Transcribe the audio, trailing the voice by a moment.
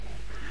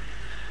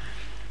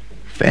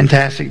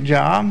Fantastic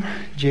job,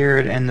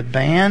 Jared and the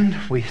band.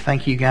 We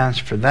thank you guys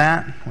for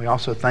that. We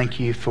also thank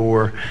you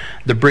for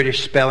the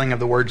British spelling of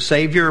the word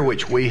Savior,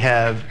 which we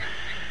have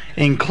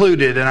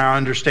included in our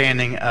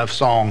understanding of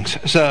songs.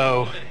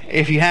 So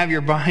if you have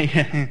your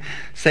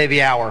save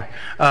the hour.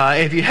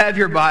 If you have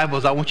your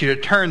Bibles, I want you to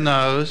turn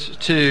those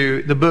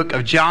to the book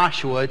of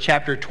Joshua,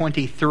 chapter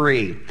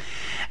 23.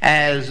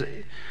 As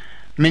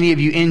many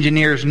of you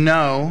engineers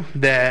know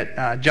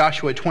that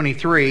Joshua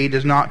 23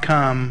 does not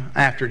come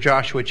after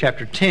Joshua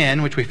chapter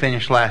 10, which we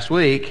finished last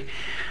week,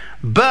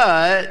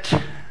 but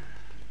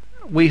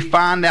we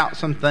find out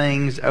some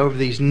things over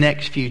these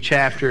next few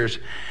chapters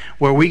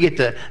where we get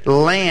to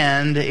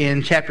land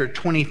in chapter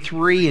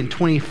 23 and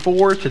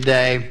 24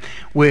 today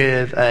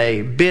with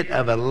a bit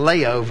of a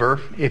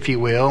layover, if you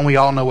will. And we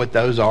all know what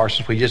those are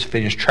since we just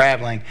finished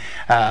traveling.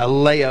 A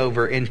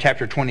layover in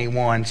chapter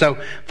 21. So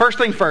first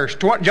thing first,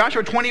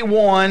 Joshua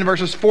 21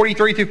 verses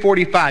 43 through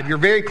 45. You're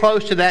very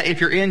close to that if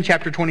you're in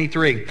chapter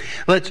 23.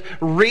 Let's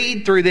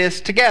read through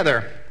this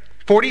together.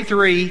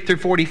 43 through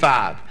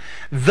 45.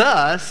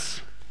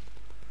 Thus,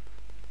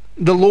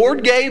 the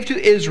Lord gave to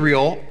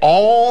Israel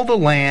all the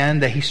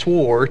land that He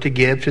swore to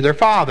give to their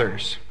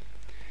fathers.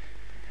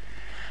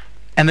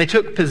 And they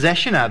took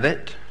possession of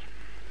it,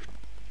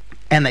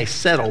 and they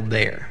settled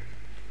there.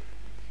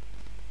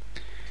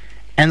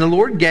 And the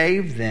Lord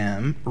gave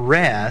them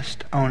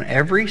rest on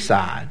every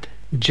side,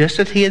 just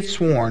as He had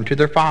sworn to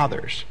their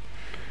fathers.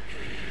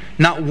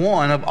 Not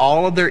one of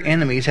all of their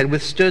enemies had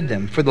withstood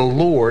them, for the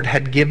Lord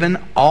had given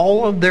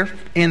all of their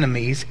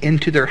enemies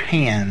into their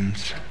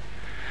hands.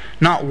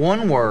 Not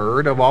one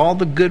word of all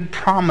the good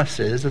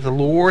promises that the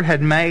Lord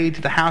had made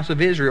to the house of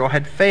Israel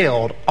had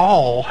failed.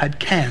 All had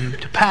come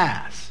to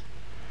pass.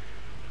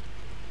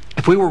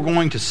 If we were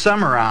going to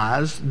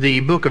summarize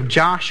the book of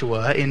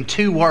Joshua in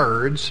 2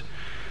 words,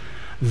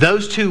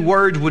 those 2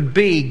 words would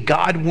be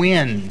God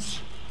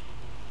wins.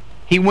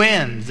 He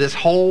wins. This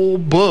whole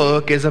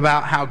book is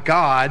about how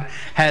God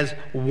has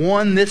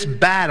won this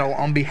battle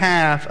on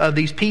behalf of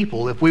these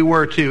people. If we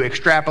were to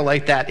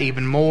extrapolate that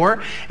even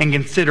more and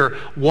consider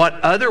what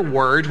other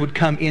words would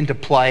come into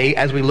play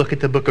as we look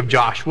at the book of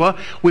Joshua,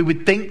 we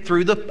would think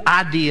through the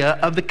idea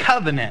of the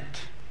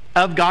covenant,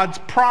 of God's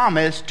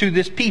promise to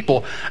this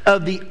people,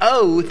 of the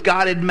oath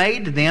God had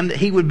made to them that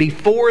He would be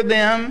for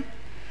them,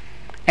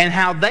 and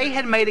how they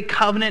had made a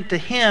covenant to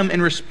Him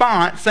in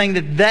response, saying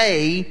that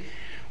they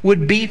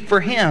would be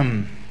for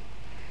Him.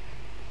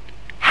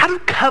 How do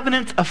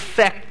covenants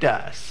affect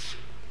us?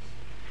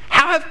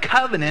 How have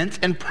covenants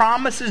and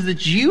promises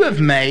that you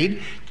have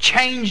made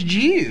changed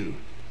you?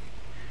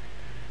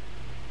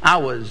 I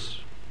was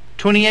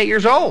 28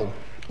 years old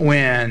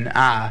when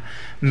I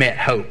met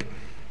Hope.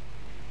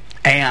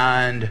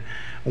 And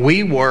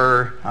we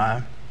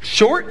were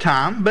short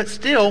time, but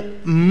still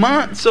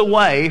months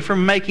away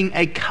from making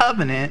a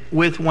covenant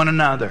with one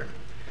another.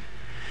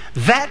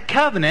 That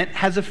covenant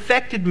has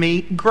affected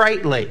me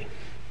greatly.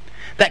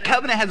 That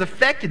covenant has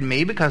affected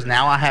me because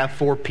now I have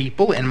 4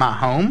 people in my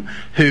home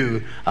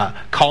who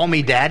call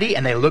me daddy,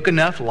 and they look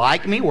enough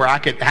like me where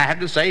I have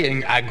to say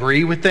and I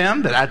agree with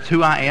them that that's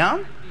who I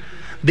am.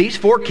 These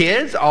 4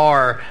 kids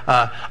are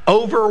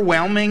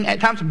overwhelming at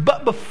times.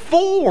 But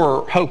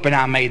before Hope and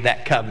I made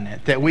that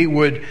covenant, that we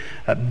would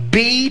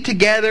be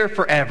together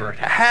forever,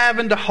 to have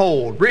and to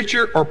hold,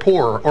 richer or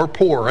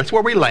poorer, that's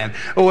where we land,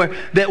 or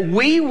that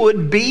we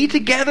would be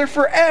together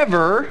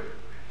forever,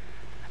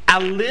 I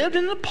lived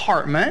in an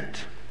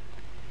apartment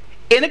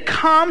in a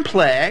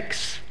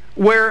complex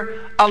where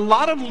a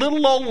lot of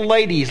little old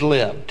ladies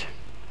lived.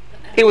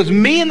 It was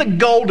me and the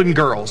Golden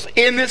Girls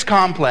in this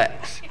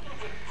complex.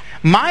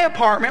 My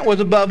apartment was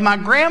above my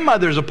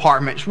grandmother's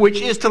apartment, which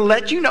is to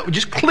let you know,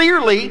 just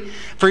clearly,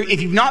 for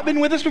if you've not been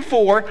with us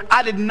before,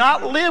 I did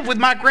not live with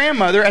my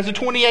grandmother as a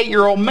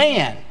 28-year-old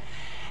man.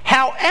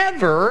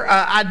 However,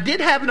 I did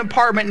have an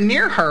apartment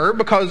near her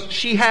because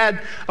she had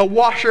a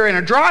washer and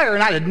a dryer,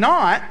 and I did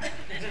not.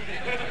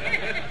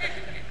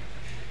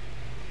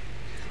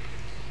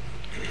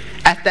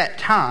 At that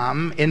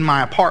time, in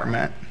my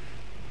apartment,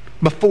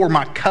 before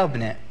my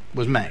covenant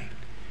was made,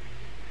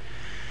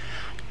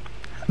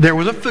 there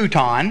was a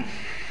futon,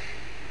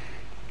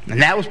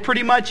 and that was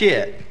pretty much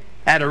it.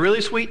 I had a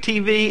really sweet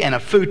TV and a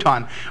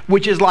futon,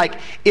 which is like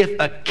if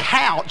a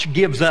couch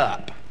gives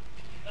up.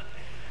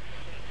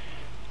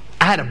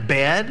 I had a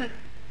bed,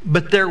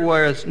 but there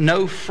was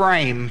no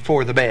frame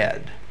for the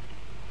bed.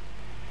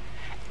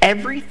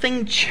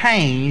 Everything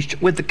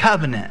changed with the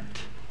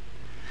covenant.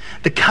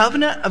 The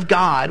covenant of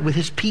God with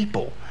His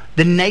people,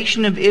 the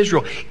nation of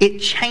Israel, it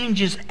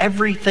changes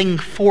everything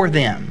for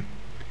them.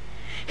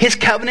 His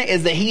covenant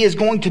is that He is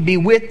going to be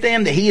with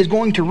them, that He is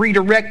going to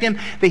redirect them,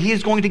 that He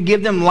is going to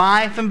give them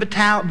life and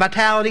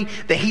vitality,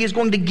 that He is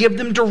going to give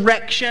them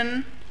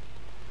direction.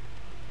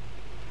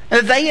 And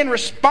that they, in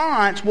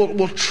response,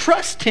 will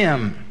trust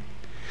Him.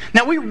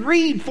 Now we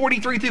read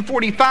 43 through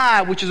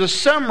 45, which is a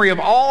summary of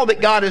all that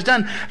God has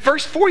done.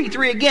 Verse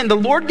 43 again, the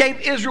Lord gave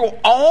Israel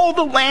all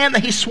the land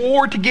that He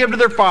swore to give to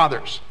their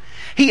fathers.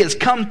 He has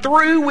come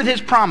through with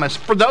his promise.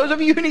 For those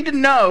of you who need to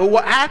know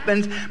what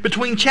happens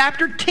between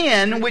chapter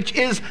 10, which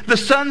is the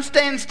sun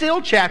stands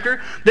still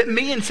chapter that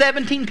me and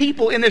 17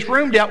 people in this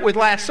room dealt with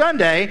last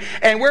Sunday,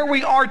 and where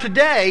we are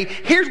today,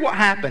 here's what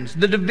happens.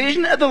 The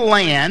division of the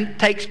land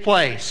takes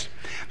place.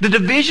 The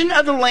division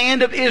of the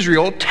land of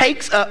Israel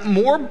takes up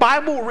more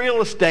Bible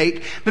real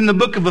estate than the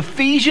book of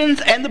Ephesians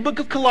and the book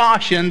of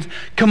Colossians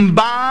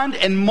combined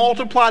and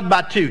multiplied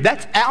by 2.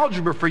 That's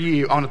algebra for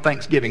you on a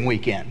Thanksgiving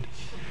weekend.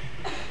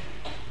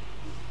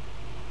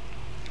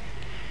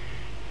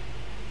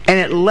 And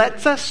it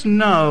lets us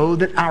know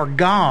that our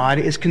God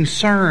is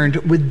concerned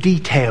with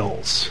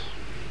details.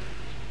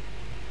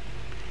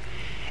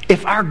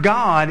 If our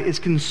God is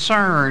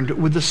concerned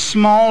with the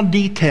small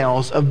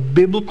details of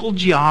biblical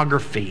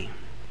geography,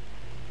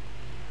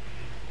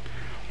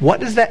 what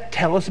does that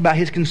tell us about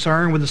his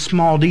concern with the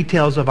small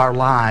details of our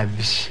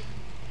lives?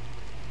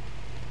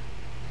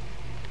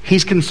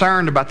 He's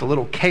concerned about the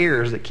little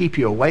cares that keep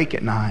you awake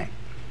at night.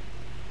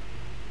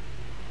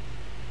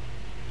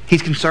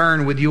 He's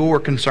concerned with your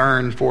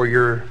concern for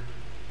your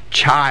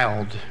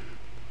child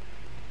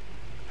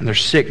and their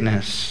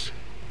sickness.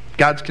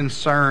 God's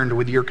concerned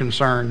with your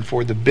concern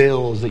for the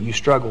bills that you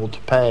struggle to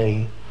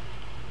pay.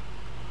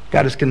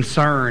 God is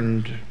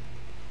concerned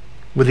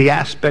with the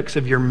aspects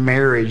of your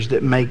marriage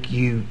that make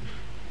you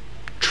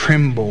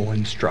tremble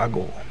and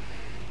struggle.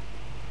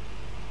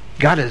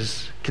 God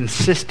is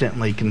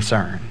consistently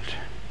concerned.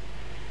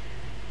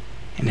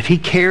 And if he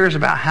cares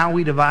about how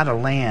we divide a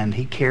land,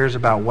 he cares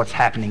about what's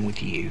happening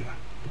with you.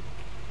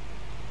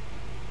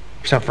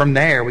 So from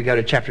there, we go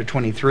to chapter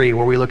 23,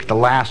 where we look at the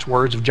last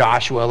words of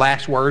Joshua.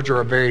 Last words are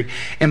a very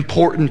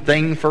important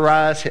thing for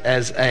us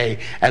as a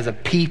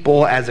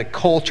people, as a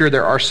culture.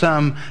 There are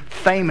some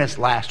famous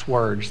last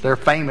words. They're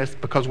famous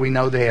because we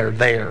know they are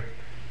there.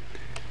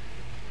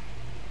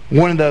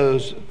 One of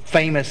those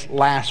famous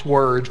last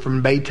words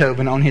from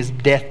Beethoven on his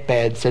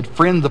deathbed said,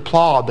 "Friends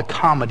applaud, the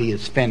comedy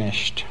is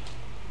finished."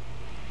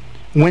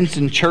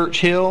 Winston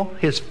Churchill,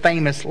 his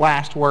famous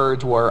last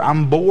words were,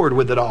 "I'm bored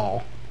with it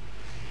all."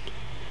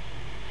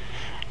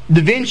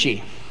 Da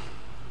Vinci,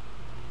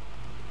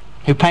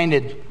 who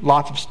painted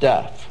lots of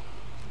stuff,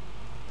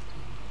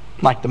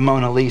 like the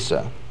Mona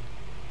Lisa,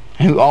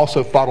 who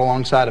also fought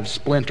alongside of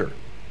Splinter,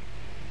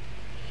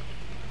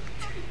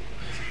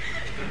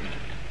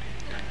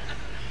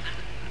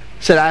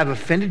 said, "I have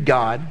offended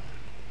God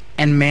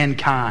and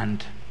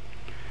mankind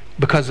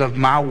because of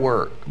my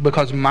work,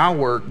 because my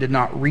work did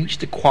not reach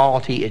the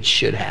quality it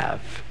should have."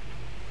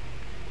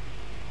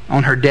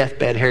 On her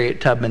deathbed,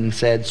 Harriet Tubman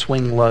said,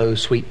 "Swing low,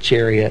 sweet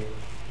chariot."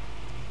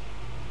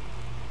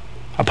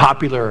 A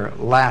popular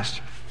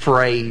last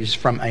phrase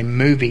from a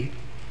movie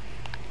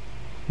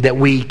that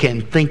we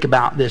can think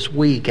about this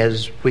week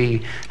as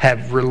we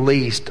have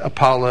released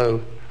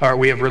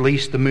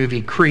the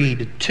movie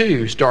Creed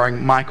 2,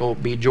 starring Michael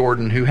B.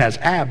 Jordan, who has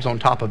abs on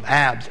top of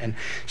abs and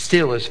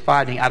still is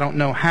fighting. I don't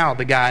know how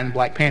the guy in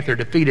Black Panther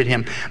defeated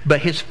him,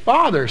 but his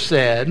father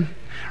said,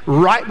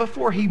 right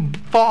before he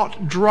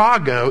fought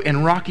Drago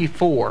in Rocky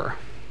IV,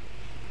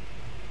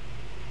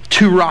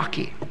 to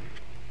Rocky,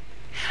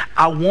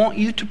 "I want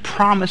you to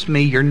promise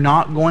me you're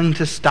not going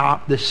to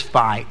stop this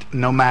fight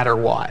no matter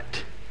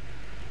what."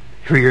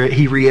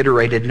 He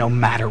reiterated, "no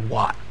matter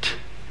what."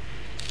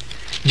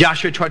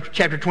 Joshua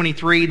chapter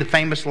 23, the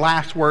famous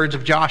last words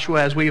of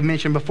Joshua, as we have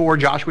mentioned before.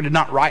 Joshua did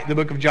not write the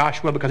book of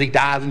Joshua because he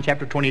dies in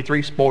chapter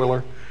 23.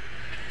 Spoiler.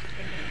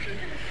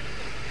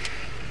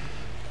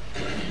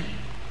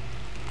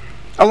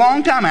 A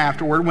long time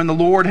afterward, when the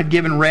Lord had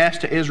given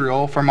rest to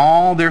Israel from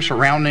all their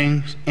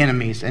surrounding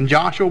enemies, and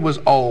Joshua was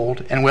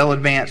old and well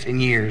advanced in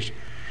years,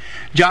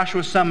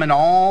 Joshua summoned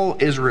all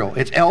Israel,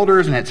 its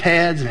elders and its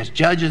heads and its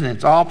judges and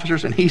its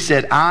officers, and he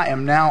said, "I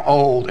am now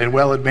old and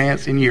well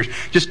advanced in years."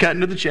 Just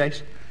cutting to the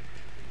chase.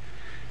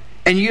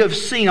 "And you have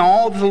seen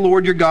all that the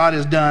Lord your God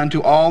has done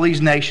to all these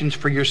nations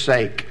for your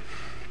sake.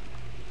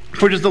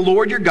 For it is the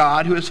Lord your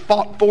God who has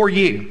fought for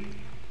you.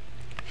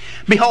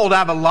 Behold, I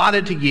have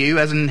allotted to you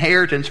as an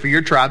inheritance for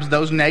your tribes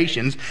those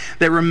nations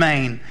that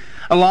remain,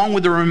 along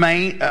with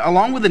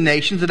the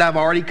nations that I've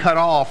already cut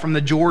off from the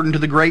Jordan to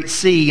the great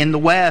sea in the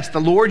west. The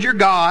Lord your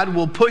God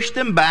will push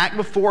them back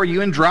before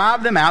you and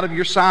drive them out of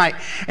your sight,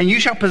 and you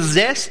shall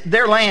possess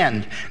their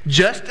land,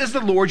 just as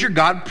the Lord your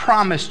God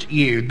promised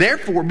you.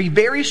 Therefore, be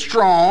very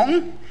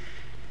strong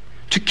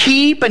to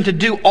keep and to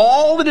do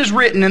all that is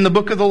written in the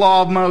book of the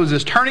law of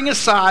Moses, turning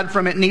aside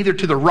from it neither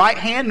to the right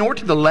hand nor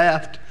to the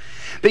left,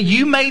 that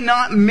you may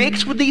not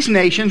mix with these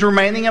nations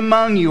remaining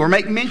among you, or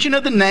make mention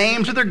of the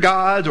names of their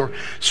gods, or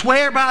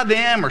swear by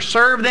them, or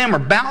serve them, or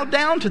bow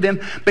down to them,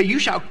 but you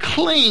shall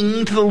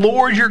cling to the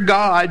Lord your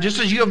God, just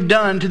as you have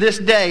done to this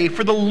day,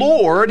 for the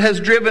Lord has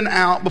driven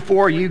out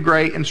before you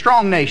great and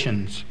strong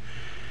nations.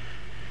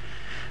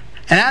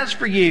 And as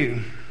for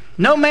you,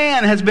 no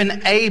man has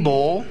been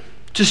able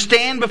to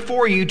stand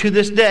before you to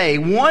this day.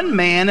 One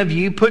man of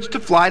you puts to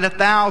flight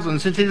 1,000,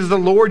 since it is the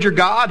Lord your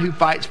God who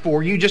fights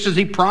for you, just as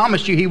he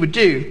promised you he would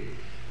do.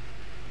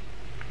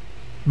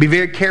 Be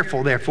very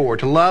careful, therefore,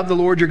 to love the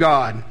Lord your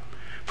God,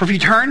 For if you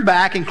turn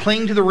back and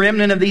cling to the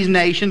remnant of these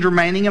nations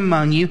remaining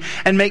among you,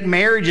 and make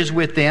marriages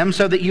with them,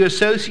 so that you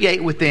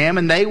associate with them,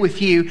 and they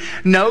with you,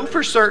 know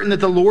for certain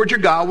that the Lord your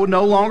God will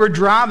no longer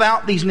drive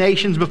out these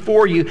nations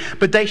before you,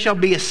 but they shall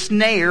be a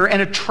snare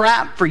and a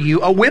trap for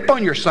you, a whip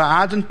on your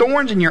sides and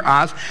thorns in your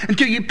eyes,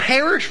 until you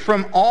perish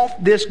from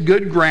off this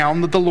good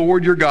ground that the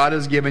Lord your God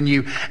has given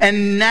you.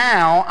 And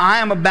now I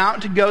am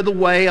about to go the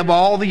way of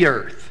all the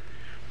earth.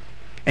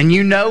 And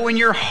you know in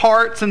your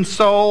hearts and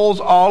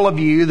souls, all of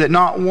you, that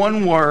not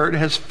one word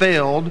has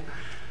failed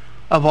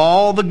of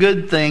all the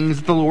good things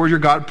that the Lord your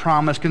God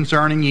promised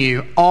concerning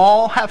you.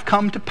 All have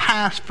come to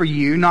pass for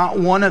you, not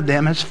one of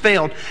them has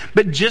failed.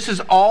 But just as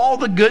all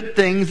the good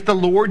things that the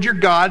Lord your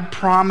God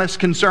promised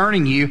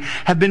concerning you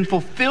have been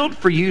fulfilled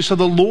for you, so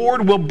the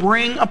Lord will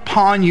bring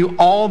upon you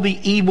all the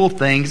evil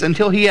things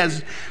until He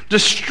has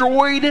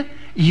destroyed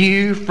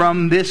you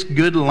from this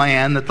good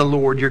land that the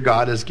Lord your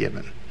God has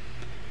given.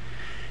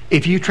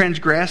 If you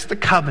transgress the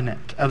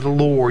covenant of the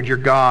Lord your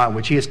God,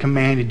 which He has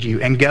commanded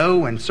you, and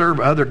go and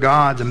serve other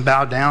gods and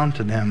bow down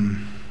to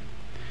them,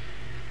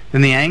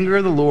 then the anger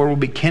of the Lord will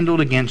be kindled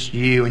against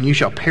you, and you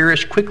shall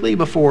perish quickly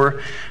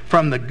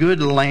from the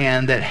good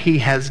land that He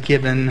has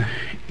given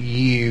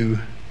you.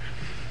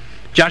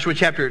 Joshua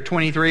chapter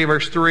 23,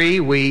 verse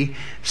 3, we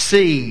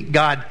see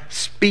God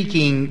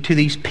speaking to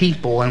these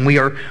people, and we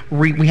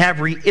have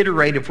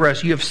reiterated for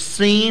us, you have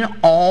seen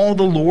all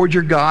the Lord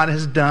your God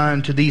has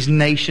done to these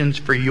nations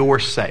for your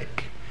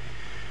sake.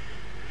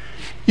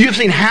 You have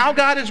seen how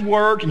God has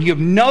worked, and you have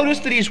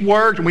noticed that He's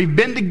worked, and we've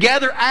been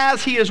together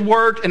as He has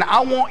worked, and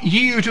I want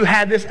you to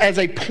have this as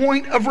a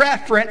point of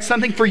reference,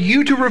 something for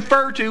you to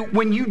refer to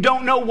when you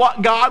don't know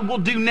what God will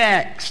do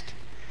next.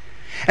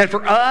 And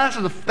for us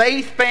as a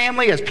faith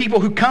family, as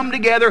people who come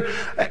together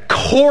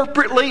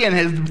corporately, and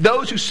as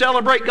those who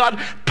celebrate God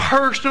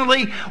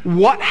personally,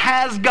 what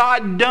has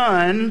God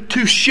done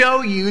to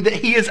show you that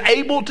He is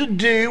able to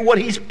do what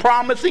He's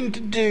promising to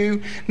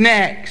do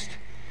next?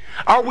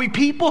 Are we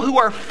people who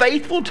are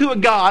faithful to a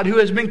God who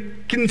has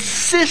been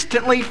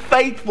consistently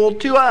faithful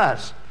to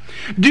us?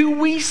 Do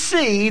we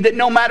see that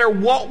no matter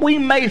what we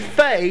may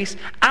face,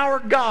 our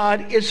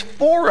God is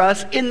for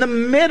us in the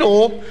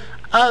middle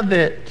of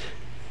it?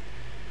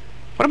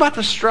 What about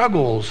the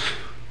struggles?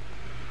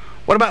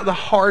 What about the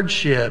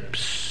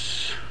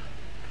hardships?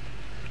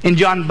 In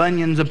John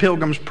Bunyan's A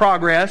Pilgrim's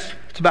Progress,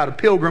 it's about a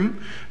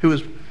pilgrim who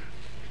is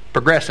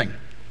progressing.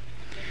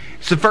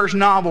 It's the first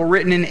novel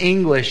written in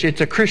English. It's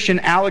a Christian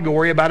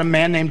allegory about a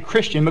man named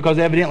Christian, because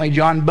evidently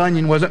John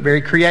Bunyan wasn't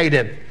very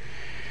creative.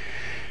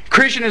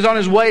 Christian is on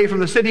his way from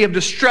the city of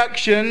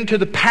destruction to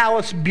the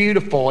palace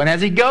beautiful. And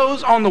as he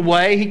goes on the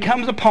way, he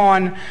comes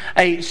upon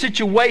a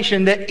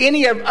situation that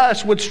any of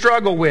us would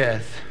struggle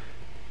with.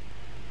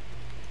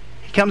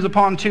 He comes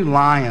upon two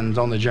lions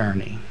on the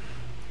journey.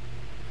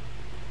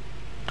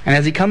 And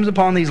as he comes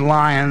upon these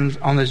lions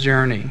on this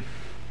journey,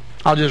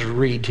 I'll just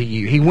read to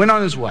you. He went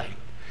on his way.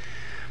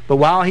 But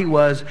while he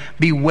was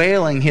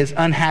bewailing his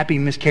unhappy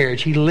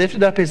miscarriage, he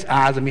lifted up his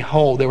eyes, and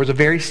behold, there was a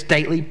very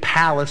stately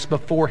palace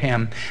before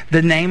him,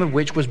 the name of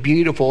which was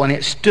Beautiful, and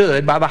it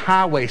stood by the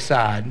highway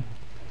side.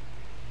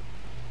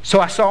 So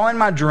I saw in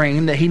my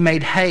dream that he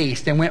made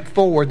haste and went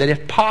forward, that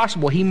if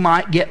possible he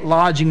might get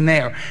lodging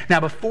there. Now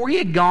before he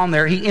had gone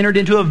there, he entered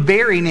into a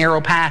very narrow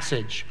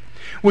passage,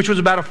 which was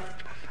about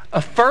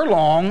a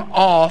furlong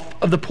off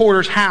of the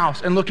porter's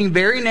house. And looking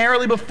very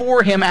narrowly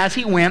before him as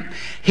he went,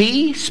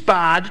 he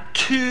spied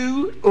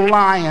two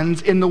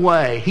lions in the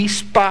way. He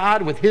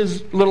spied with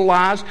his little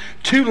eyes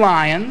two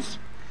lions.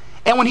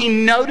 And when he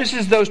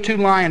notices those two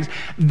lions,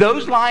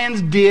 those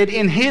lions did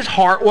in his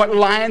heart what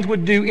lions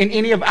would do in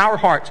any of our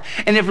hearts.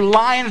 And if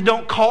lions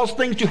don't cause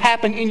things to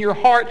happen in your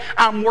heart,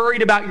 I'm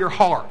worried about your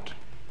heart.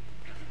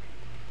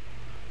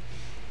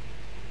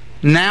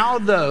 Now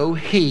though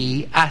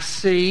I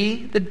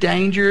see the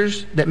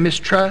dangers that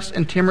mistrust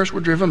and timorous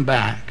were driven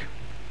back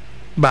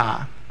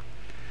by.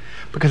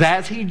 Because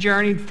as he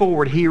journeyed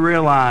forward, he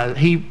realized,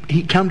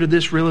 he come to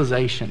this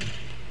realization.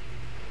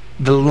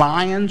 The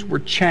lions were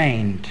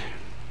chained,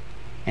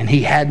 and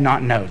he had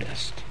not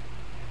noticed.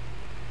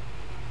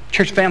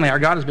 Church family, our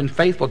God has been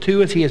faithful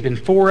to us. He has been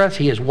for us.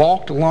 He has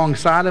walked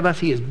alongside of us.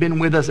 He has been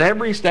with us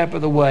every step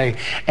of the way.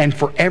 And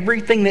for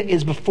everything that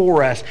is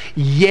before us,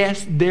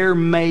 yes, there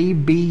may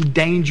be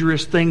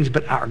dangerous things,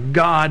 but our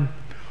God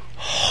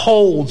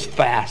holds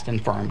fast and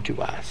firm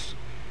to us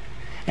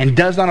and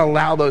does not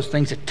allow those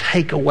things to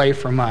take away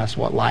from us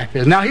what life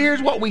is. Now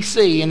here's what we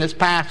see in this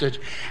passage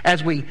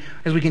as we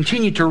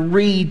continue to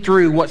read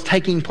through what's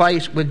taking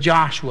place with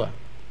Joshua.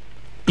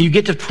 You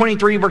get to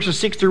 23 verses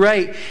 6 through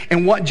 8,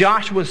 and what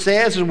Joshua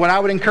says is what I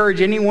would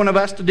encourage any one of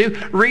us to do.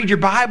 Read your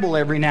Bible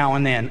every now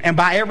and then. And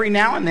by every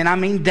now and then, I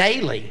mean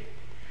daily.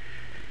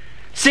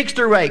 6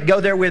 through 8, go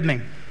there with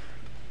me.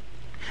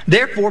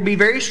 Therefore, be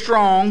very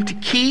strong to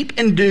keep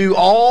and do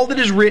all that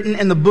is written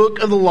in the book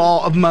of the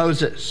law of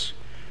Moses.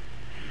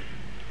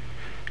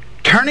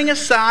 turning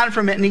aside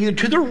from it neither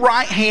to the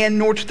right hand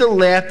nor to the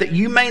left, that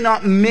you may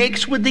not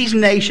mix with these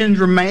nations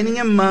remaining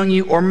among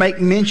you, or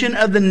make mention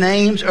of the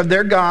names of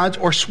their gods,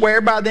 or swear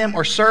by them,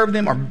 or serve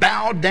them, or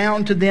bow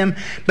down to them.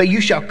 But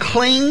you shall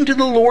cling to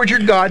the Lord your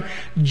God,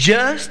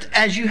 just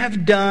as you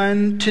have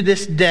done to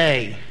this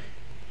day.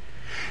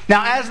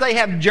 Now, as they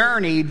have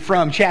journeyed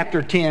from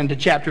chapter 10 to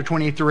chapter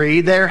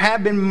 23, there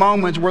have been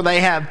moments where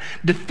they have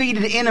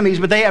defeated enemies,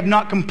 but they have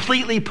not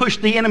completely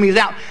pushed the enemies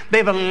out.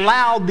 They've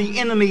allowed the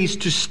enemies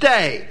to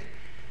stay.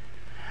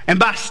 And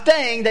by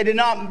staying, they did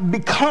not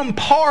become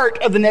part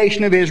of the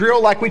nation of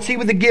Israel like we see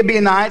with the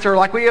Gibeonites, or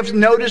like we have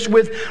noticed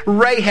with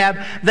Rahab.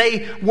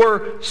 They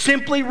were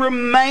simply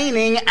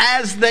remaining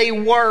as they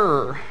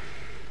were.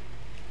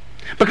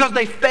 Because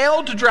they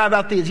failed to drive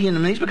out these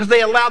enemies, because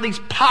they allowed these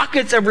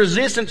pockets of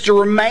resistance to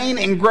remain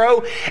and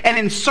grow, and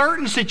in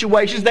certain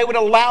situations they would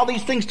allow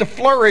these things to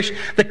flourish,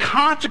 the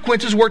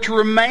consequences were to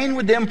remain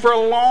with them for a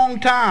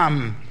long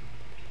time.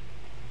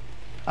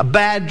 A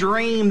bad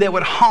dream that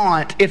would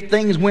haunt if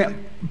things went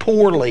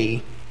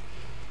poorly.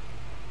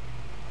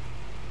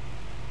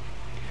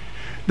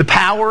 The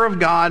power of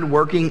God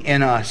working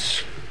in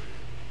us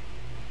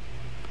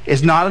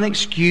is not an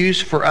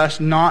excuse for us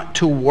not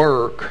to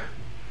work,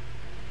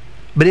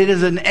 but it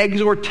is an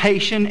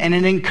exhortation and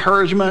an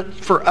encouragement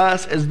for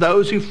us as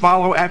those who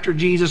follow after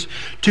Jesus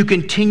to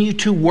continue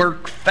to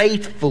work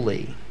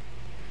faithfully.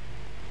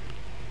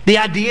 The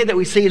idea that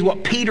we see is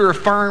what Peter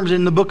affirms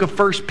in the book of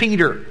 1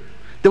 Peter.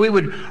 That we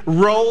would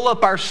roll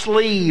up our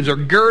sleeves or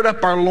gird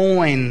up our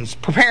loins,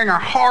 preparing our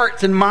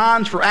hearts and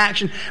minds for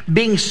action,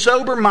 being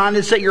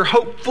sober-minded, set your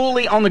hope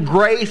fully on the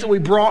grace that we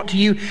brought to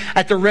you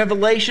at the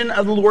revelation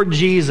of the Lord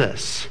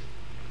Jesus.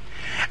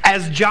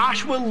 As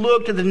Joshua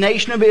looked at the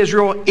nation of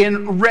Israel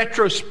in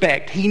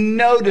retrospect, he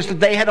noticed that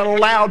they had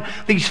allowed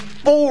these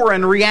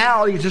foreign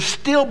realities to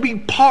still be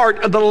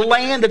part of the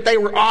land that they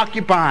were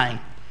occupying,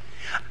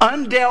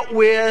 undealt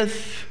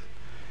with,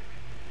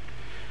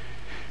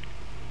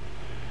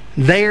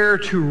 there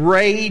to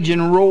rage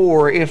and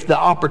roar if the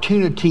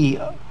opportunity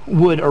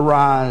would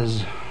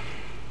arise.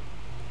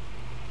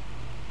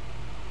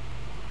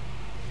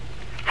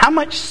 How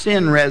much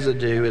sin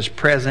residue is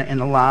present in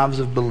the lives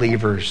of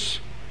believers?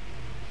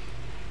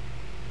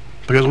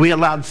 Because we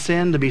allowed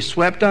sin to be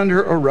swept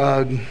under a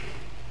rug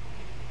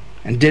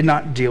and did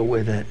not deal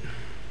with it.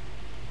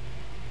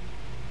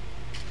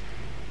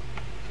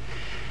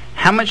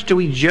 How much do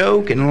we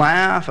joke and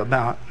laugh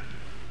about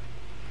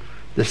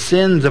the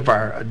sins of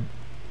our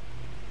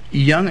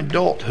young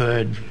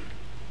adulthood?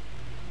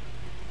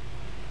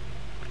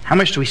 How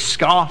much do we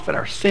scoff at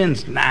our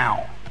sins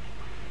now,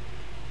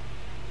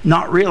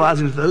 not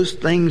realizing that those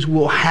things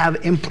will have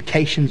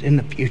implications in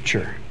the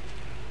future?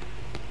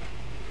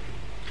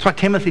 That's why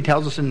Timothy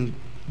tells us in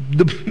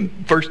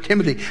 1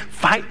 Timothy,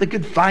 fight the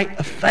good fight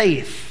of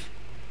faith.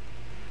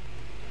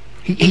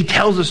 He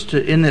tells us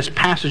in this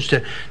passage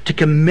to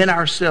commit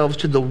ourselves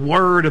to the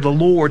word of the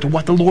Lord, to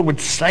what the Lord would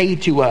say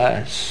to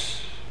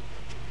us.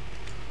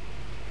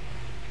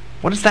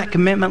 What does that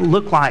commitment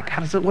look like?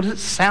 What does it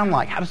sound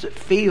like? How does it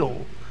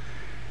feel?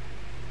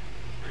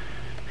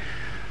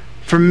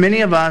 For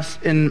many of us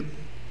in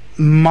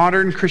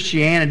modern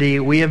Christianity,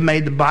 we have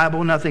made the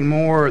Bible nothing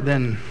more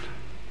than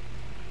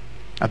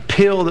a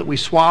pill that we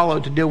swallow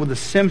to deal with the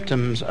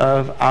symptoms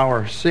of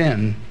our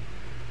sin.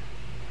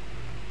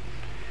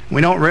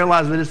 We don't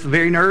realize that it's the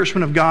very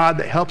nourishment of God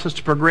that helps us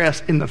to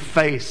progress in the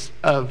face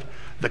of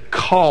the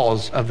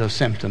cause of those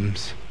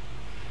symptoms.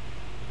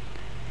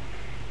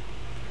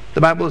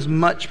 The Bible is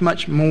much,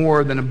 much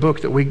more than a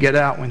book that we get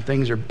out when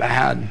things are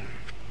bad.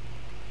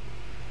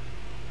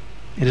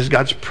 It is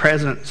God's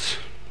presence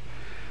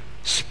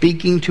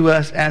speaking to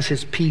us as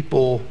His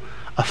people,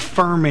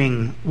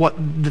 affirming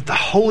that the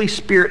Holy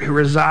Spirit who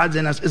resides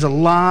in us is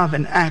alive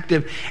and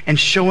active, and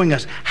showing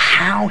us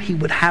how He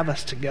would have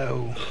us to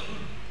go.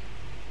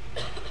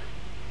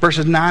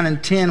 Verses 9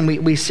 and 10,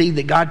 we see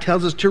that God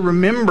tells us to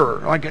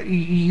remember. Like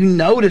you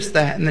notice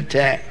that in the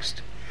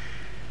text.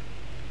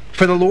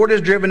 For the Lord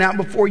has driven out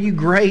before you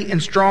great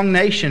and strong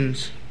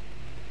nations.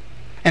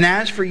 And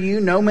as for you,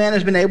 no man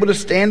has been able to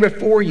stand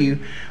before you.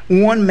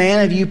 One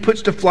man of you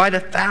puts to flight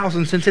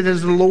 1,000, since it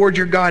is the Lord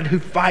your God who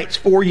fights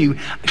for you.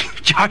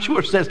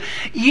 Joshua says,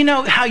 you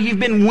know how you've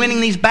been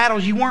winning these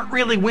battles? You weren't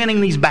really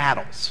winning these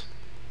battles.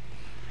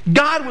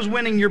 God was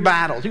winning your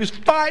battles. He was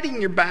fighting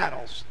your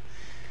battles.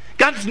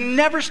 God's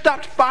never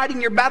stopped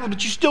fighting your battles,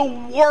 but you still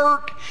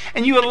work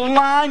and you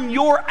align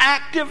your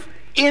active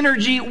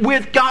energy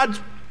with God's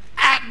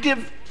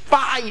active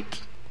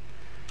fight.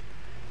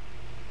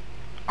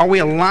 Are we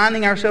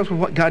aligning ourselves with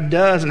what God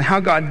does and how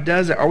God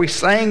does it? Are we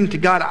saying to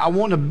God, I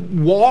want to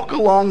walk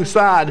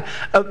alongside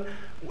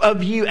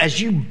of you as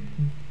you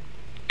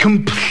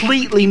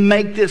completely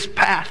make this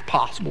path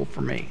possible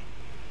for me?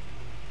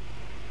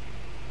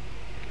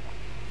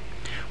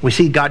 We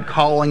see God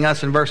calling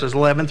us in verses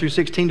 11 through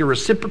 16 to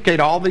reciprocate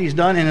all that He's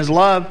done in His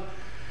love,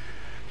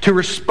 to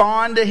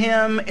respond to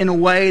Him in a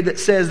way that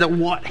says that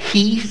what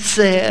He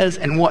says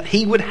and what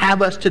He would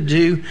have us to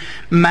do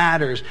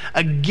matters.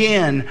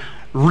 Again,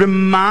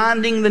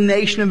 reminding the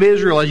nation of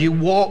Israel as you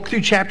walk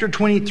through chapter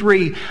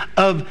 23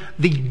 of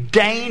the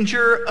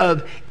danger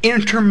of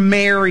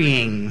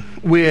intermarrying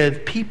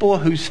with people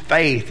whose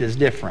faith is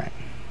different.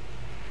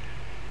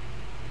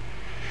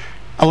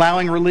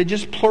 Allowing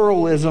religious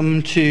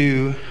pluralism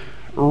to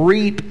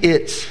rear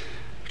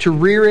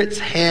its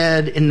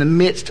head in the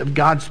midst of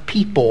God's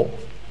people.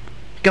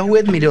 Go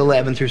with me to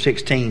 11 through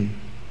 16.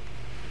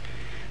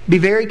 Be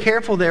very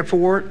careful,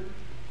 therefore,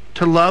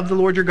 to love the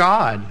Lord your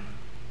God.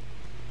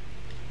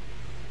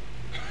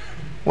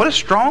 What a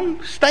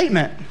strong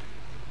statement.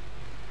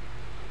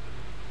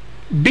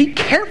 Be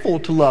careful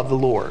to love the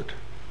Lord.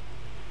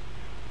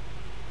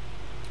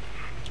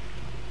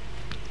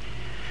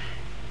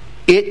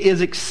 It is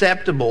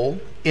acceptable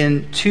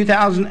in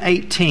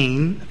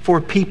 2018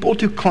 for people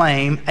to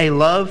claim a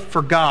love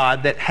for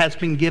God that has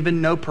been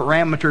given no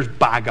parameters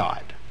by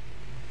God.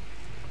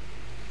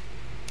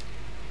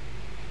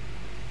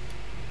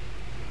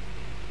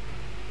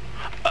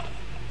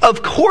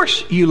 Of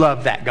course you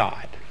love that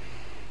God.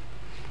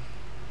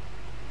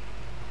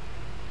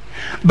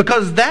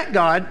 Because that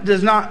God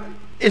is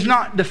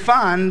not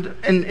defined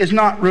and is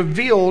not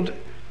revealed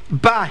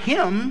by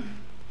Him.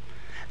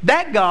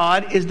 That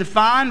God is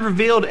defined,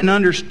 revealed, and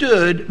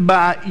understood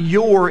by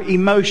your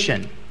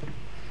emotion.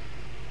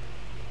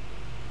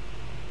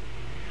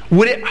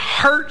 Would it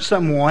hurt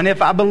someone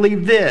if I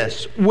believed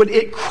this? Would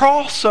it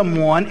cross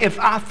someone if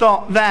I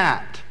thought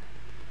that?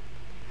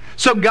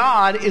 So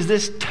God is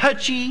this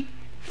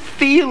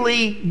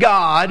touchy-feely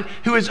God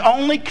who is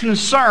only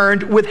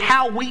concerned with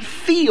how we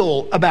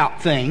feel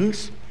about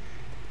things.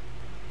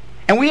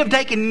 And we have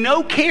taken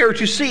no care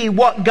to see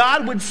what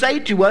God would say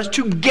to us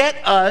to get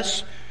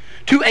us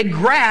to a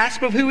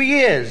grasp of who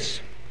He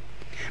is.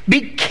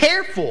 Be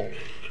careful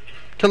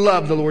to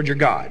love the Lord your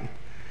God.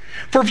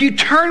 For if you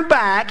turn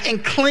back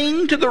and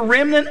cling to the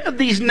remnant of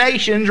these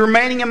nations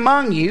remaining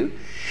among you,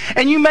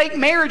 and you make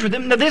marriage with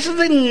them, now this is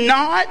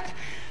not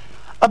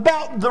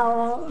about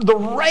the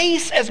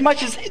race as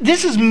much as,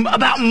 this is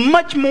about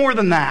much more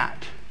than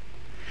that.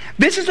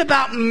 This is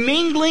about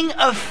mingling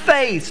of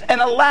faith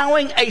and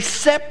allowing a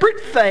separate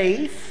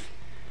faith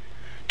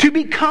to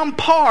become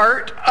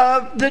part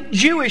of the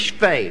Jewish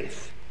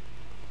faith.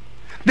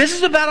 This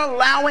is about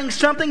allowing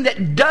something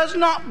that does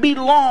not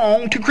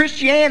belong to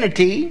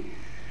Christianity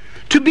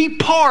to be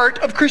part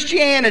of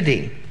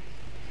Christianity.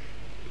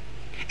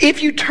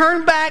 If you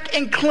turn back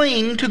and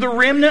cling to the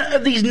remnant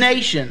of these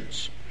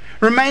nations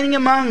remaining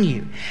among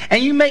you,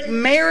 and you make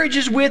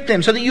marriages with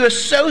them so that you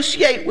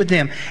associate with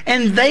them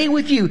and they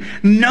with you,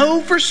 know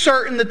for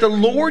certain that the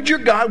Lord your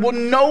God will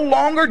no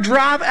longer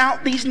drive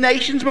out these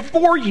nations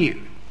before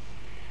you.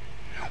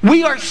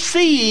 We are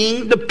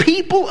seeing the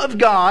people of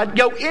God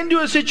go into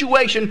a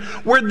situation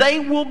where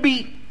they will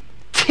be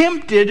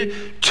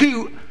tempted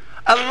to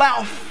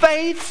allow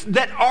faiths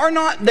that are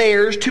not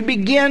theirs to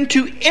begin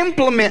to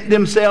implement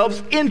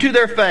themselves into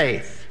their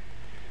faith.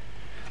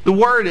 The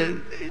word is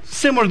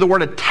similar to the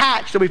word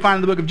attached that we find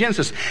in the book of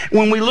Genesis.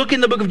 When we look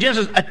in the book of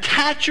Genesis,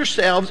 attach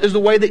yourselves is the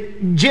way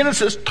that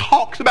Genesis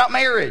talks about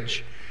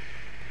marriage.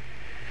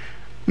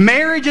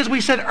 Marriage, as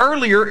we said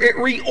earlier, it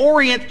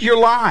reorients your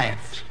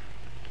lives.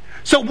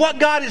 So what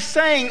God is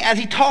saying as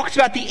He talks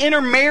about the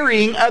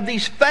intermarrying of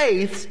these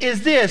faiths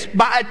is this: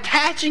 by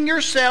attaching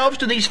yourselves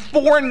to these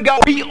foreign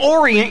gods,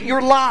 reorient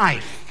your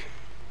life.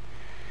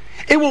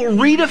 It will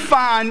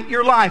redefine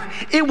your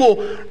life. It will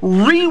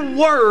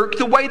rework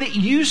the way that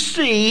you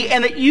see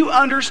and that you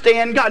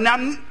understand God.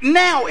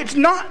 Now it's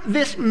not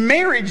this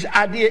marriage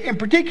idea in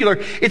particular.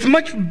 It's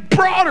much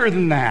broader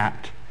than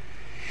that.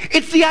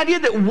 It's the idea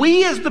that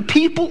we as the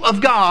people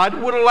of God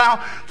would allow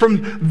from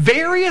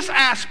various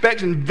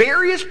aspects and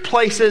various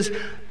places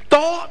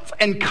thoughts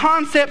and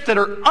concepts that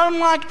are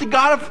unlike the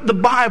God of the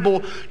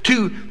Bible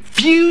to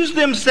fuse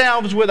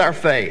themselves with our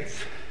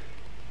faith.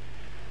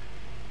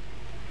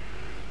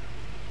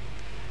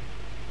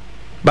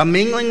 By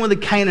mingling with the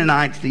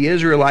Canaanites, the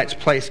Israelites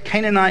placed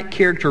Canaanite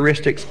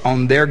characteristics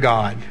on their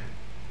God.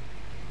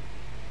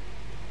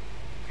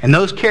 And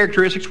those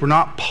characteristics were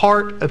not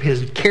part of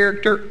His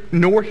character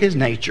nor His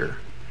nature.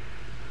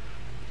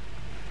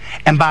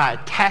 And by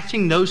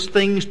attaching those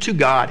things to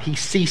God, He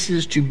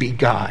ceases to be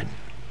God.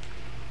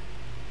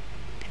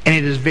 And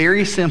it is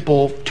very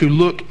simple to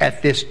look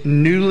at this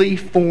newly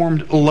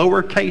formed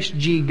lowercase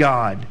g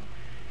God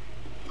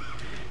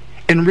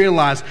and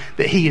realize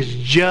that He is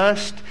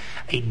just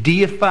a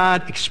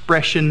deified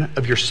expression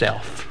of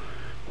yourself.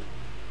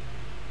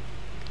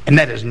 And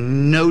that is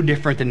no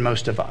different than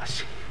most of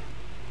us.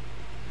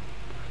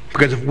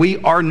 Because if we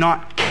are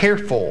not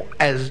careful,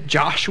 as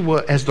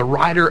the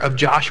writer of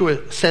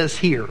Joshua says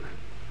here,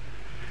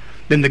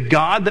 then the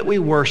God that we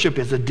worship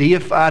is a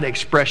deified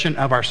expression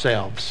of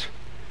ourselves.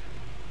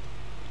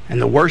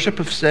 And the worship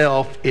of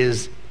self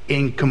is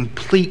in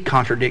complete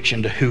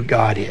contradiction to who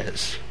God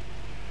is.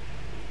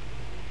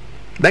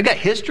 They got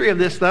history of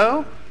this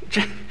though.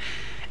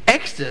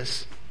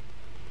 Exodus,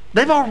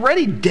 they've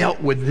already dealt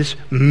with this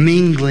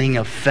mingling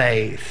of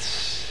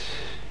faiths.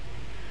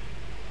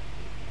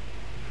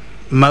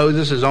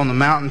 Moses is on the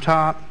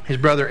mountaintop. His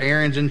brother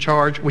Aaron's in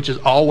charge, which is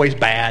always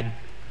bad.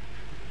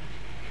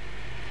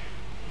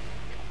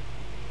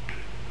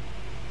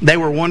 They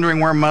were wondering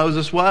where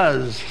Moses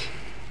was.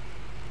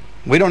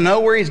 We don't know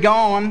where he's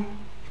gone.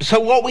 So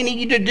what we need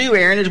you to do,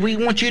 Aaron, is we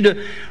want you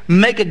to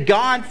make a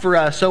god for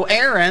us. So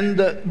Aaron,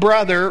 the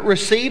brother,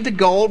 received the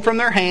gold from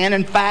their hand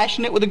and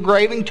fashioned it with a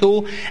graving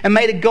tool and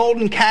made a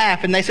golden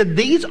calf. And they said,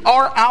 "These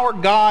are our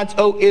gods,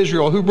 O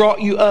Israel, who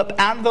brought you up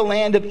out of the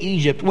land of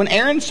Egypt." When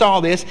Aaron saw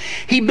this,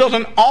 he built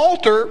an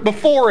altar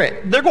before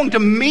it. They're going to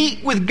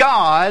meet with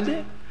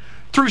God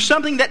through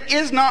something that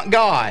is not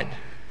God.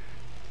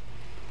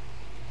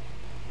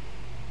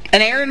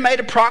 And Aaron made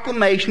a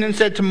proclamation and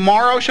said,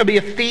 "Tomorrow shall be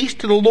a feast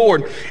to the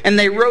Lord." And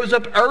they rose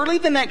up early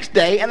the next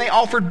day, and they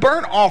offered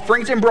burnt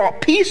offerings and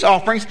brought peace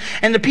offerings.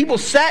 And the people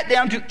sat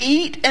down to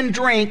eat and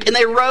drink, and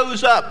they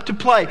rose up to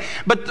play.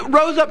 But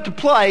rose up to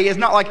play is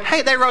not like,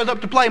 hey, they rose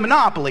up to play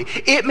Monopoly.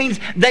 It means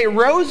they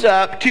rose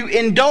up to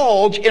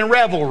indulge in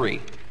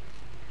revelry.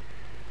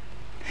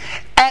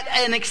 At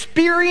an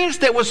experience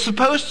that was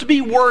supposed to be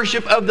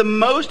worship of the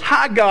Most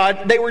High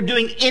God, they were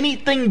doing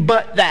anything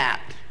but that.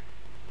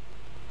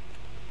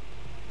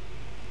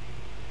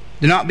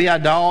 Do not be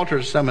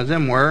idolaters, some of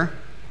them were.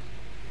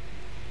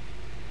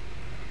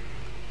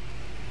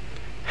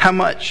 How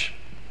much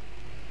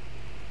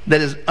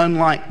that is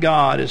unlike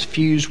God is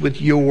fused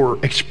with your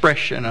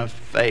expression of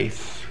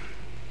faith.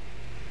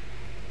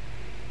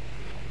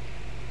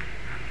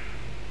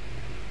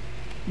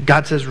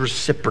 God says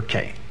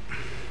reciprocate.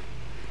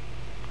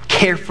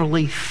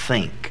 Carefully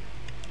think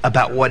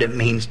about what it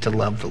means to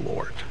love the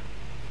Lord.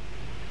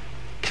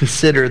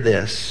 Consider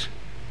this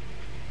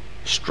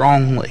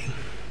strongly.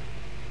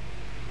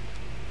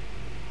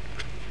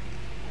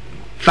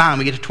 Fine,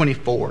 we get to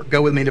 24.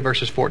 Go with me to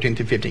verses 14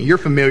 through 15. You're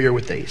familiar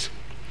with these.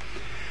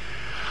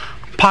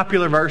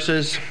 Popular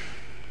verses.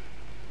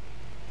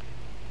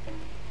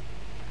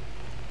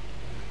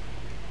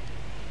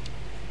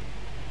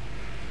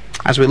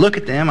 As we look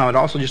at them, I would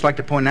also just like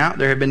to point out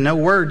there have been no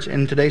words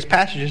in today's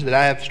passages that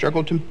I have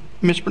struggled to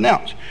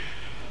mispronounce.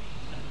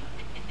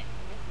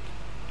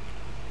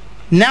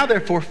 Now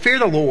therefore, fear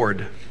the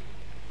Lord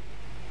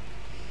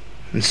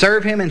and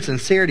serve Him in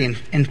sincerity and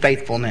in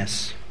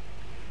faithfulness.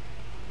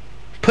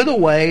 Put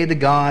away the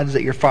gods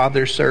that your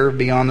fathers served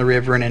beyond the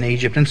river and in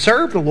Egypt, and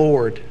serve the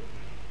Lord.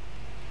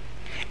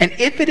 And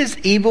if it is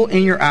evil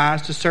in your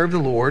eyes to serve the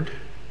Lord,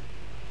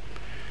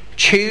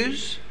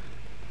 choose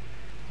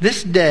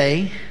this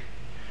day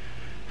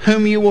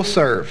whom you will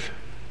serve,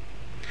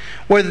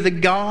 whether the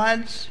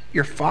gods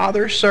your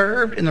fathers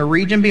served in the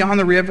region beyond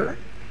the river,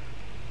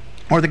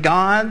 or the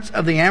gods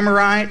of the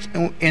Amorites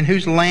in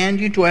whose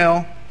land you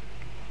dwell.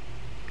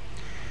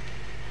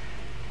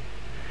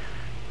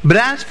 But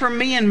as for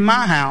me and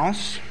my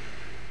house,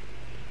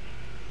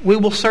 we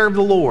will serve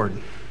the Lord.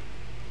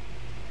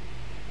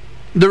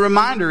 The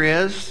reminder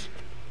is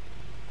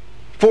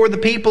for the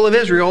people of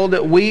Israel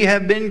that we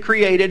have been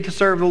created to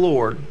serve the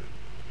Lord.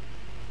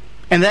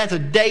 And that's a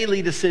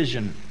daily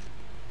decision.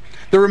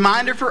 The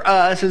reminder for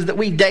us is that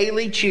we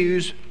daily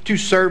choose to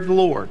serve the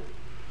Lord.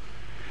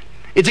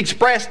 It's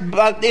expressed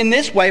in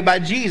this way by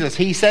Jesus.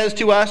 He says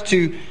to us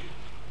to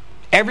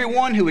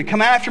everyone who would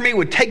come after me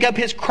would take up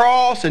his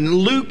cross, and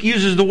Luke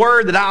uses the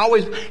word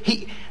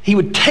that he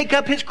would take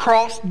up his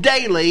cross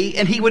daily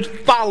and he would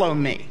follow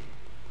me.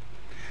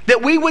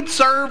 That we would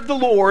serve the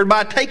Lord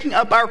by taking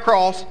up our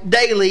cross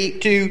daily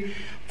to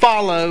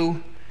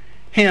follow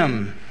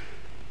Him.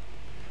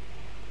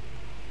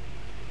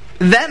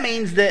 That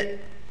means that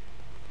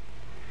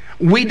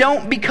we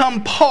don't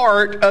become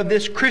part of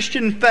this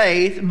Christian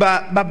faith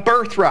by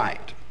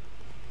birthright.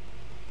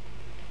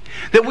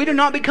 That we do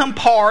not become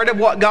part of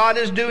what God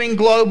is doing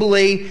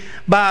globally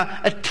by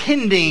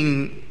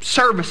attending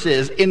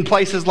services in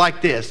places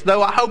like this,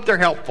 though I hope they're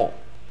helpful.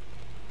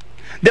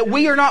 That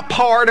we are not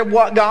part of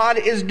what God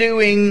is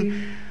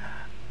doing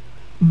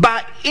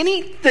by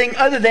anything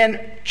other than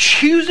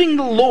choosing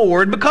the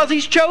Lord because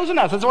He's chosen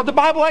us. That's what the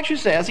Bible actually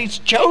says. He's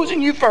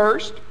chosen you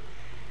first.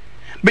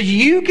 But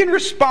you can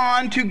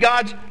respond to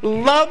God's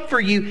love for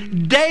you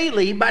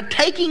daily by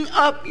taking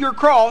up your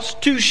cross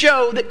to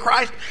show that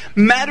Christ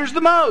matters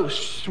the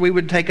most. We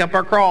would take up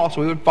our cross.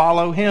 We would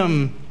follow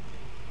Him.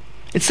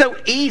 It's so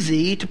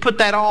easy to put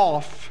that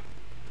off.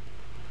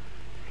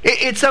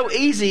 It's so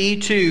easy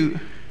to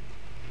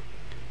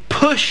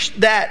push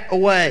that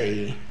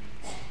away.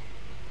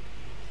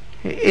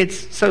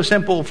 It's so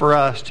simple for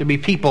us to be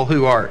people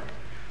who are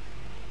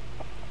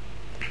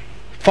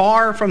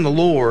far from the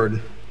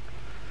Lord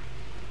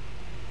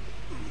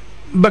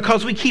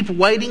because we keep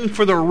waiting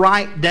for the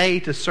right day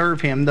to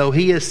serve Him, though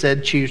He has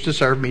said, choose to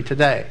serve me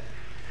today.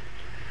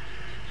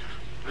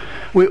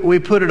 We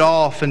put it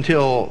off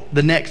until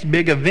the next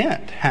big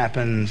event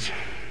happens.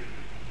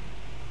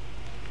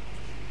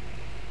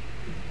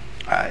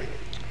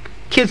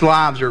 Kids'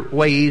 lives are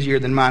way easier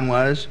than mine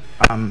was.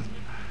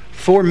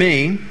 For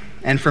me,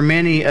 and for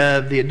many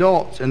of the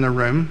adults in the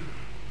room,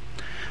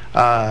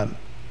 not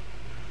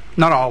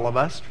all of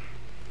us,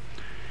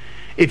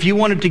 if you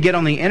wanted to get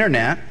on the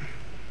internet,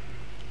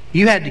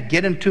 You had to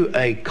get into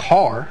a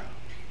car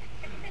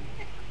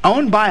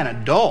owned by an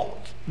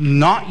adult,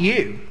 not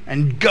you,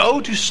 and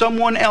go to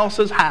someone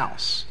else's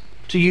house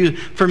to use.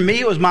 For me,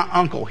 it was my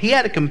uncle. He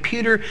had a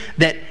computer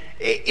that,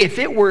 if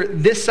it were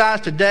this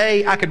size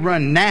today, I could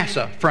run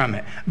NASA from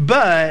it.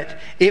 But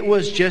it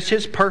was just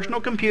his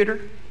personal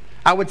computer.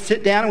 I would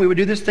sit down and we would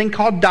do this thing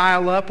called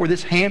dial-up, where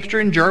this hamster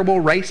and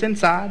gerbil race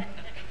inside.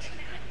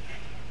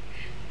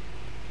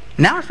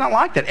 Now it's not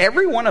like that.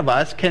 Every one of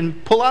us can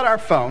pull out our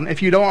phone,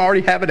 if you don't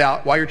already have it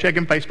out, while you're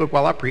checking Facebook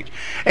while I preach.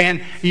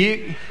 And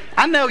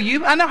I know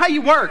how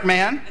you work,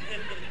 man.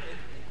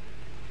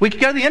 We could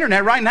go to the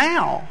internet right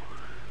now.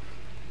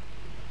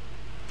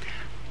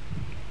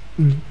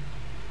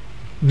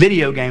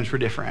 Video games were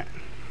different.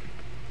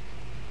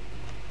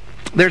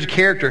 There's a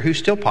character who's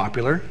still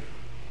popular.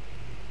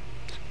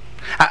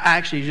 I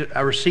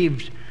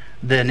received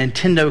the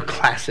Nintendo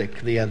Classic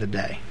the other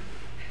day.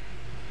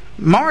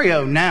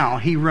 Mario now,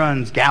 he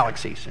runs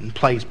galaxies and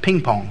plays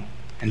ping pong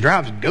and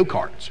drives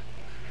go-karts.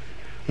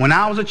 When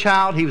I was a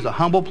child, he was a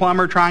humble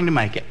plumber trying to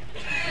make it.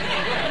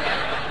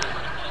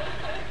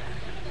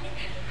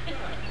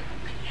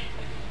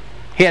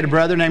 He had a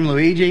brother named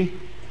Luigi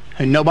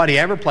who nobody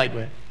ever played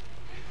with.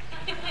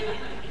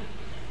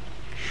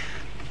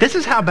 This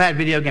is how bad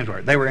video games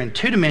were. They were in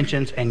 2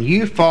 dimensions and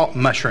you fought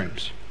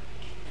mushrooms.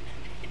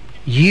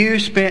 You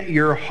spent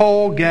your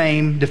whole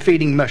game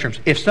defeating mushrooms.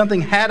 If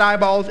something had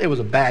eyeballs, it was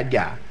a bad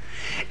guy.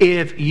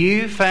 If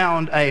you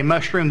found a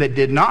mushroom that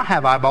did not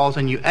have eyeballs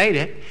and you ate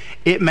it,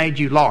 it made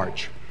you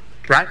large,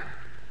 right?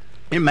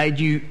 It made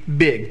you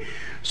big,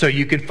 so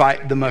you could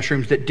fight the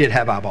mushrooms that did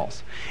have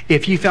eyeballs.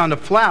 If you found a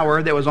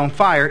flower that was on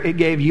fire, it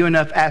gave you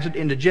enough acid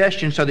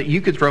indigestion so that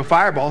you could throw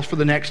fireballs for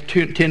the next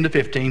 10 to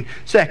 15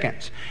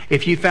 seconds.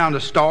 If you found a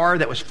star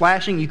that was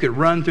flashing, you could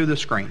run through the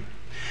screen.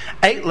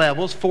 8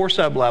 levels, 4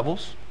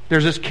 sub-levels.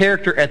 There's this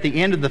character at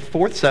the end of the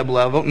 4th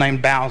sub-level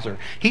named Bowser.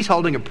 He's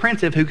holding a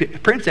princess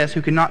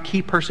who could not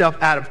keep herself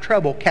out of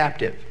trouble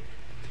captive.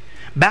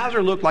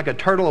 Bowser looked like a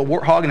turtle, a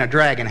warthog, and a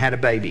dragon had a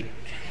baby.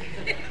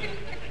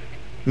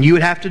 You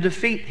would have to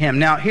defeat him.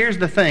 Now, here's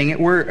the thing.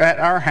 We're at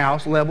our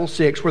house, level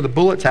 6, where the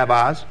bullets have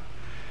eyes.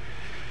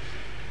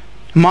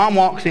 Mom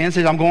walks in and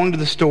says, I'm going to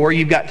the store.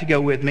 You've got to go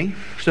with me.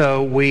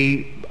 So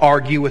we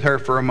argue with her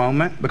for a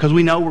moment because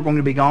we know we're going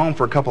to be gone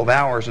for a couple of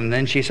hours. And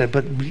then she said,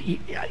 but,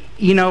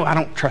 you know, I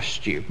don't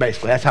trust you.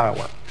 Basically, that's how it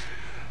works.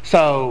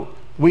 So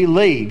we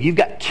leave. You've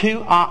got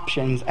 2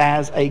 options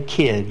as a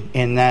kid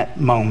in that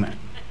moment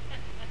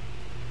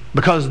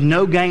because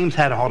no games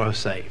had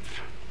autosave.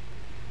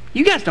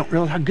 You guys don't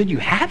realize how good you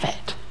have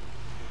it.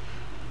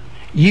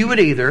 You would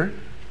either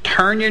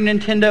turn your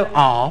Nintendo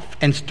off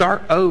and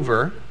start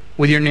over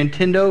with your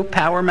Nintendo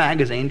Power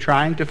magazine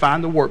trying to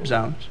find the warp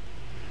zones,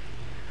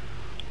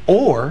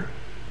 or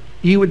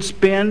you would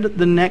spend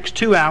the next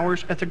 2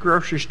 hours at the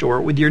grocery store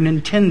with your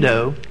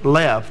Nintendo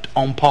left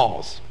on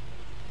pause.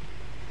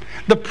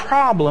 The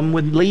problem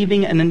with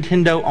leaving a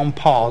Nintendo on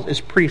pause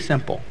is pretty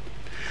simple.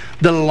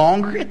 The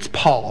longer it's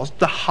paused,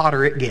 the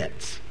hotter it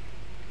gets.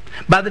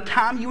 By the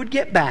time you would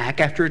get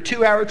back after a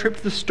 2-hour trip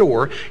to the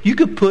store, you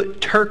could put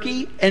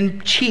turkey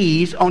and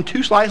cheese on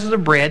 2 slices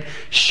of bread,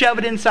 shove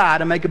it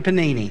inside, and make a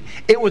panini.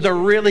 It was a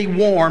really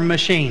warm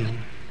machine.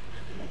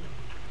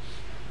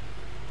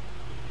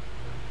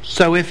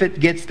 So if it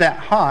gets that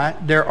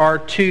hot, there are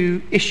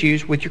 2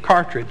 issues with your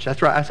cartridge.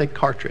 That's right, I say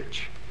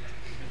cartridge.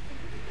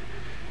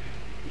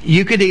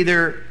 You could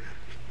either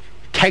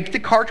take the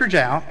cartridge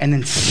out and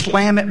then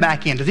slam it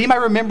back in. Does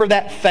anybody remember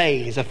that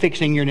phase of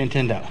fixing your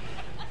Nintendo?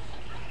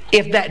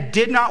 If that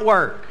did not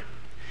work,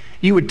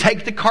 you would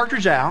take the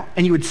cartridge out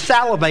and you would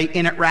salivate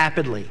in it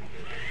rapidly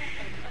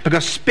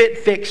because spit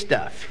fixed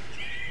stuff.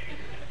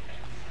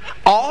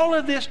 All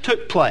of this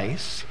took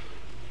place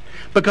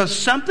because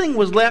something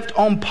was left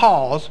on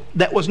pause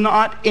that was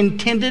not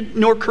intended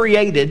nor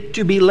created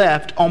to be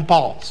left on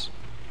pause.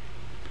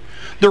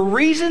 The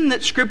reason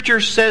that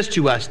Scripture says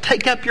to us,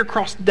 take up your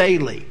cross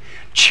daily,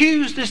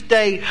 choose this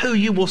day who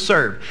you will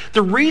serve.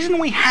 The reason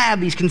we have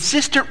these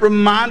consistent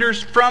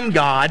reminders from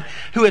God,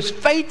 who has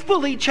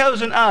faithfully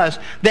chosen us,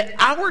 that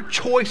our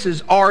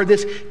choices are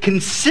this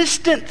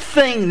consistent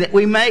thing that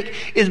we make,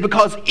 is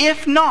because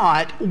if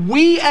not,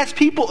 we as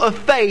people of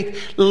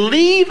faith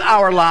leave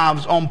our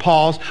lives on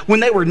pause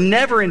when they were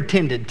never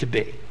intended to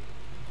be.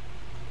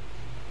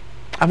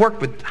 I've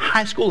worked with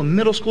high school and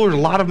middle schoolers a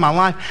lot of my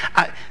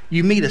life.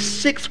 You meet a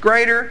 6th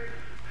grader.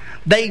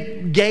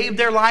 They gave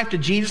their life to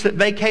Jesus at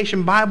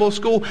Vacation Bible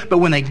School, but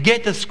when they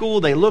get to school,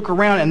 they look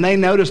around and they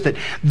notice that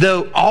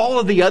though all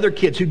of the other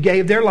kids who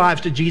gave their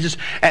lives to Jesus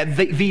at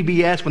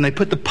VBS, when they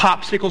put the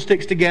popsicle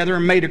sticks together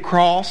and made a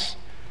cross,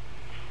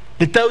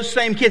 that those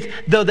same kids,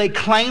 though they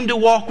claim to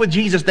walk with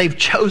Jesus, they've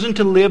chosen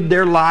to live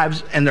their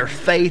lives and their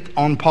faith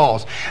on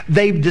pause.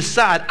 They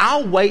decide,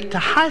 I'll wait to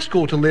high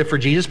school to live for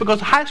Jesus,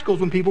 because high school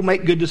is when people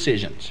make good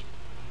decisions.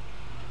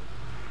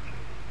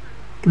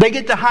 They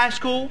get to high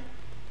school,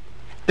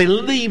 They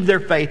leave their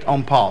faith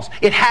on pause.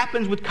 It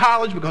happens with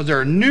college because there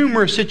are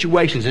numerous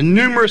situations and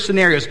numerous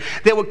scenarios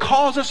that would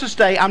cause us to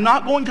say, I'm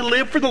not going to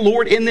live for the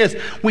Lord in this.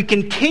 We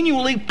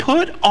continually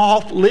put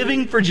off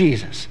living for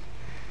Jesus.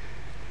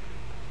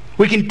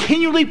 We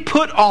continually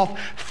put off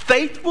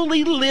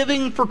faithfully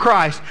living for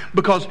Christ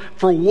because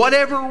for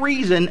whatever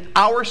reason,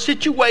 our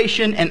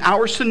situation and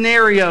our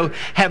scenario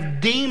have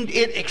deemed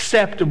it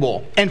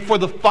acceptable. And for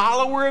the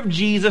follower of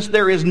Jesus,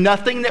 there is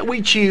nothing that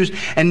we choose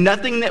and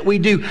nothing that we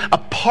do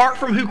apart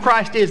from who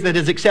Christ is that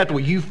is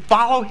acceptable. You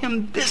follow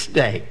Him this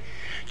day.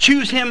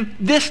 Choose Him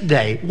this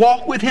day.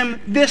 Walk with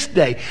Him this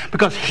day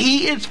because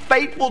He is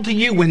faithful to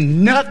you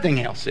when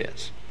nothing else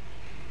is.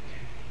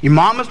 Your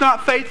mama's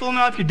not faithful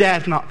enough. Your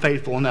dad's not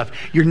faithful enough.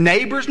 Your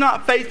neighbor's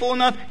not faithful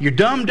enough. Your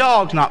dumb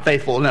dog's not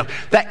faithful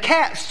enough. That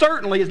cat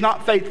certainly is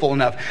not faithful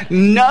enough.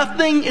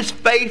 Nothing is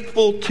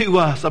faithful to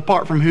us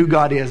apart from who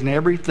God is, and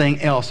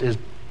everything else is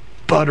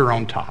butter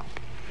on top.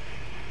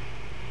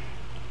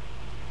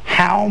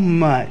 How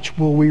much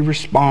will we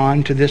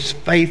respond to this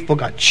faithful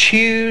God?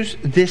 Choose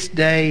this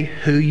day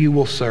who you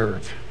will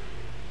serve.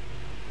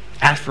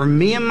 As for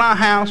me and my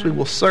house, we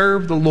will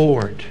serve the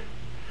Lord.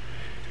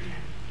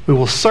 We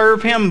will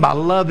serve Him by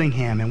loving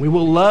Him, and we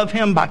will love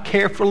Him by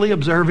carefully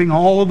observing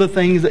all of the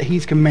things that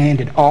He's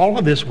commanded. All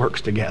of this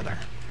works together.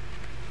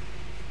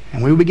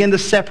 And we begin to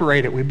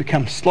separate it. We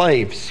become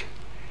slaves.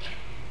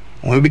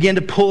 When we begin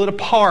to pull it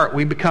apart,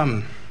 we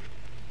become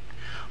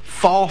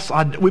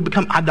we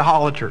become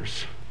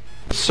idolaters.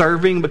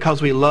 Serving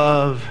because we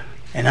love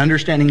and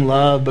understanding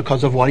love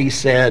because of what He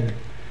said.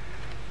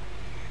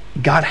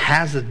 God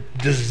has a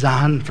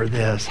design for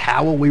this.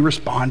 How will we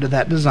respond to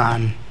that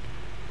design?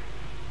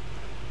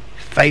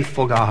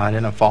 Faithful God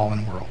in a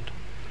fallen world.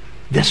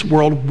 This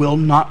world will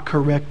not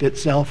correct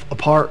itself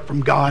apart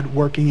from God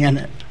working in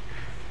it.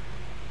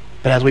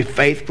 But as we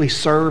faithfully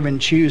serve and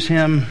choose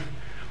Him,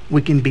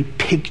 we can be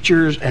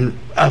pictures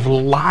of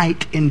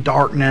light in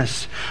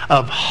darkness,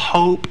 of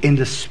hope in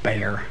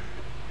despair.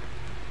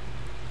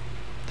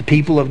 The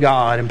people of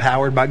God,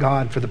 empowered by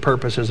God for the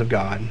purposes of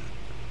God.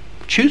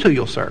 Choose who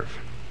you'll serve.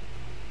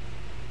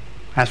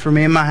 As for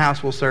me and my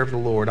house, we'll serve the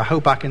Lord. I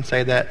hope I can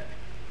say that.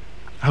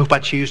 I hope I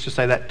choose to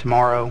say that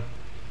tomorrow.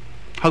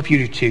 I hope you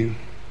do too.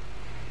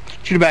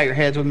 Would you bow your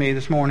heads with me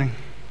this morning?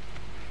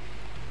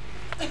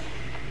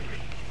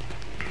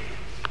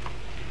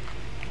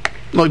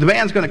 Look, the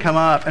band's going to come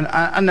up, and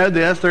I know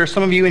this. There are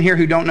some of you in here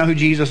who don't know who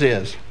Jesus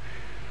is.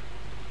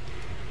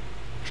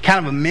 It's kind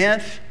of a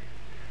myth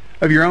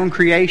of your own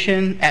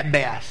creation at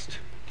best.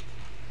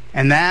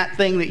 And that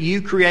thing that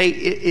you create,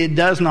 it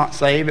does not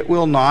save. It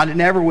will not. It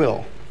never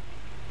will.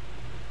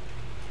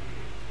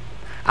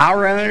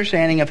 Our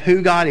understanding of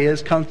who God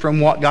is comes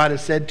from what God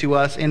has said to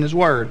us in His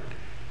Word.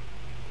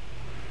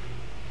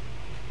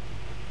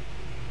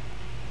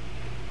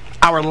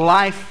 Our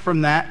life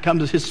from that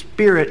comes as His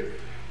Spirit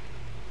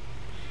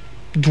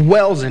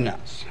dwells in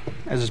us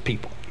as His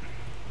people.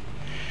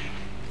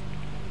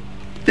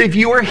 If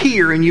you are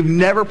here and you've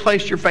never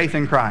placed your faith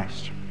in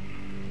Christ,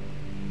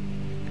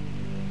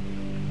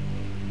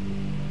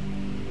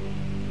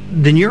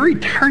 then your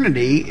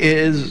eternity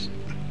is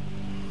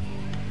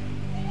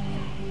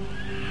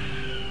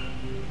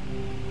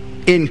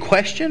in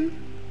question.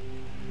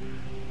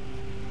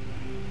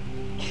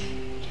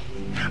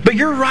 But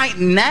you're right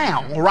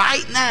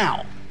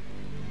now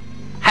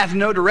has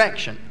no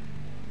direction.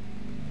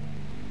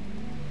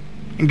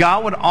 And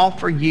God would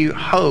offer you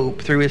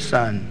hope through His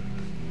Son.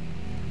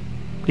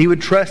 You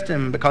would trust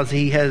Him because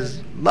He has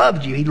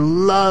loved you. He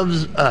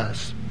loves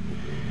us.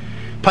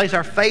 Place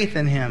our faith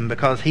in Him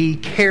because He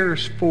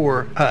cares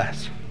for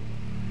us.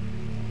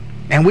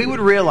 And we would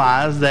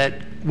realize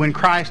that when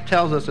Christ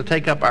tells us to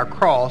take up our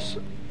cross,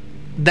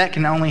 that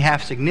can only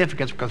have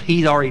significance because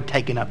He's already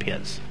taken up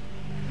His.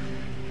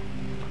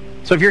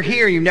 So if you're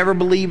here and you've never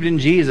believed in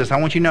Jesus, I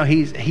want you to know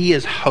He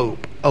is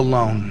hope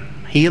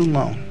alone. He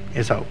alone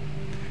is hope.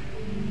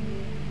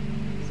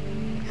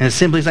 And it's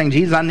simply saying,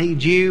 Jesus, I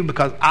need you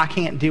because I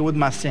can't deal with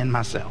my sin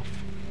myself.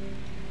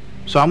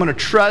 So I'm going to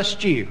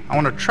trust you. I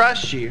want to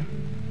trust you.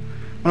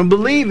 I'm going to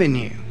believe in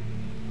you.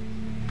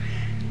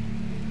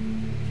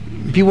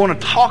 If you want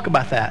to talk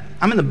about that,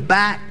 I'm in the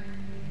back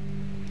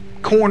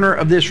corner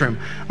of this room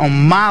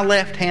on my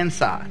left-hand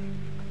side.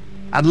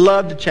 I'd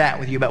love to chat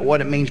with you about what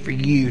it means for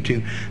you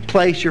to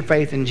place your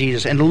faith in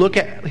Jesus and to look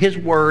at His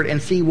Word and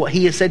see what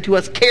He has said to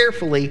us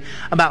carefully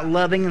about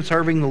loving and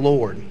serving the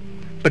Lord.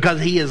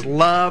 Because He has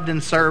loved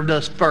and served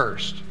us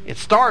first. It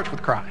starts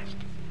with Christ.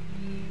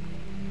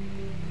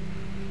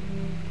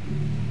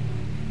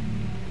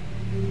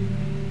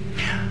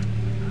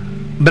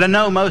 But I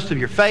know most of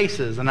your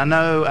faces, and I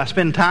know I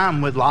spend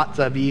time with lots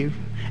of you,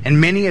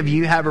 and many of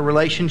you have a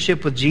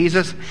relationship with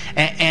Jesus,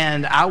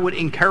 and I would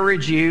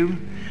encourage you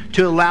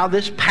to allow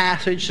this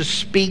passage to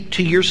speak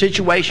to your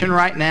situation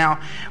right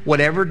now.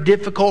 Whatever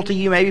difficulty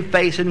you may be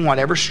facing,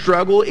 whatever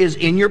struggle is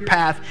in your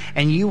path,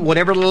 and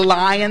whatever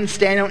lion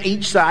standing on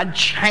each side,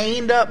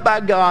 chained up by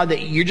God,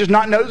 that you're just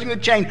not noticing the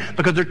chain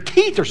because their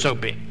teeth are so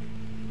big.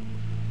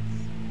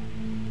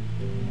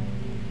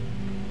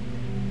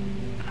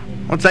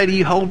 Let's say to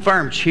you, hold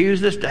firm.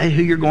 Choose this day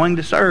who you're going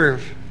to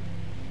serve.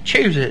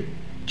 Choose it.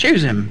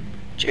 Choose Him.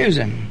 Choose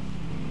Him.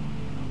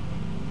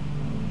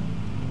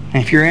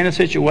 And if you're in a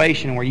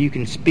situation where you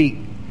can speak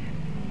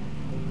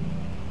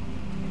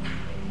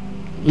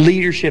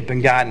leadership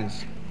and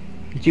guidance,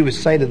 that you would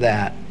say to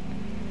that,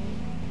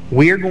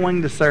 we're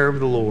going to serve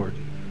the Lord.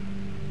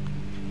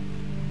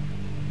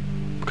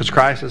 Because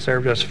Christ has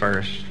served us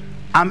first.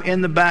 I'm in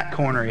the back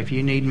corner if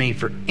you need me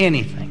for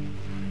anything.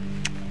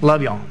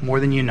 Love y'all more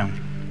than you know.